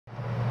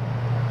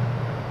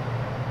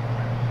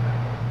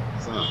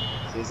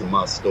This is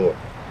my story.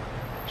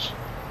 As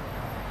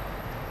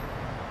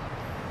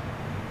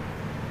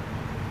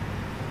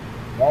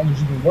long as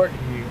you've been working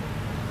here,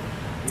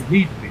 you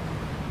need to be.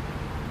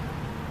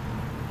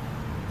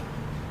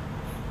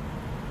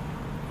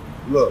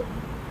 Look,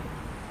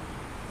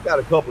 got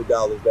a couple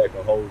dollars that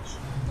can hold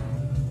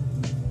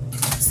you.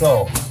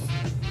 So,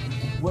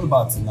 what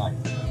about tonight?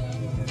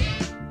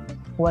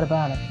 What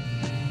about it?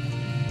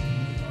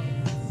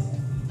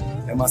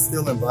 Am I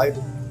still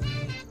invited?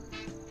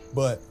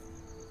 But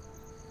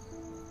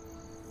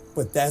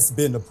that's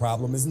been the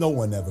problem, is no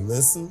one ever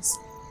listens.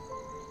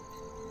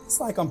 It's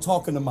like I'm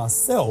talking to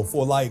myself,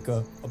 or like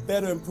a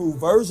better improved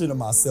version of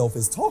myself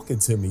is talking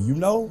to me, you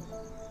know?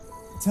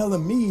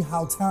 Telling me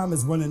how time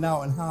is running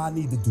out and how I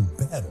need to do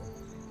better.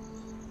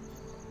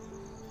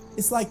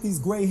 It's like these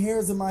gray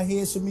hairs in my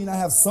head should mean I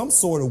have some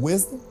sort of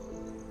wisdom.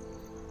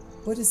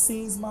 But it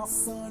seems my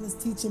son is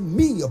teaching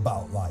me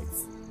about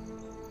life.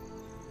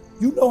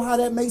 You know how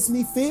that makes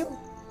me feel?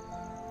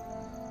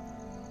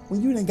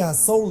 When you done got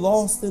so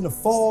lost in the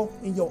fog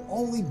and your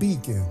only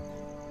beacon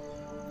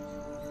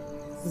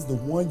is the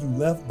one you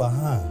left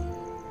behind.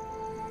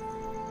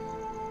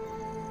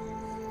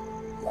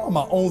 You're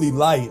my only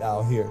light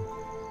out here.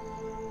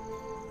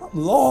 I'm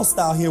lost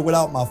out here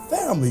without my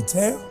family,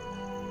 Tam.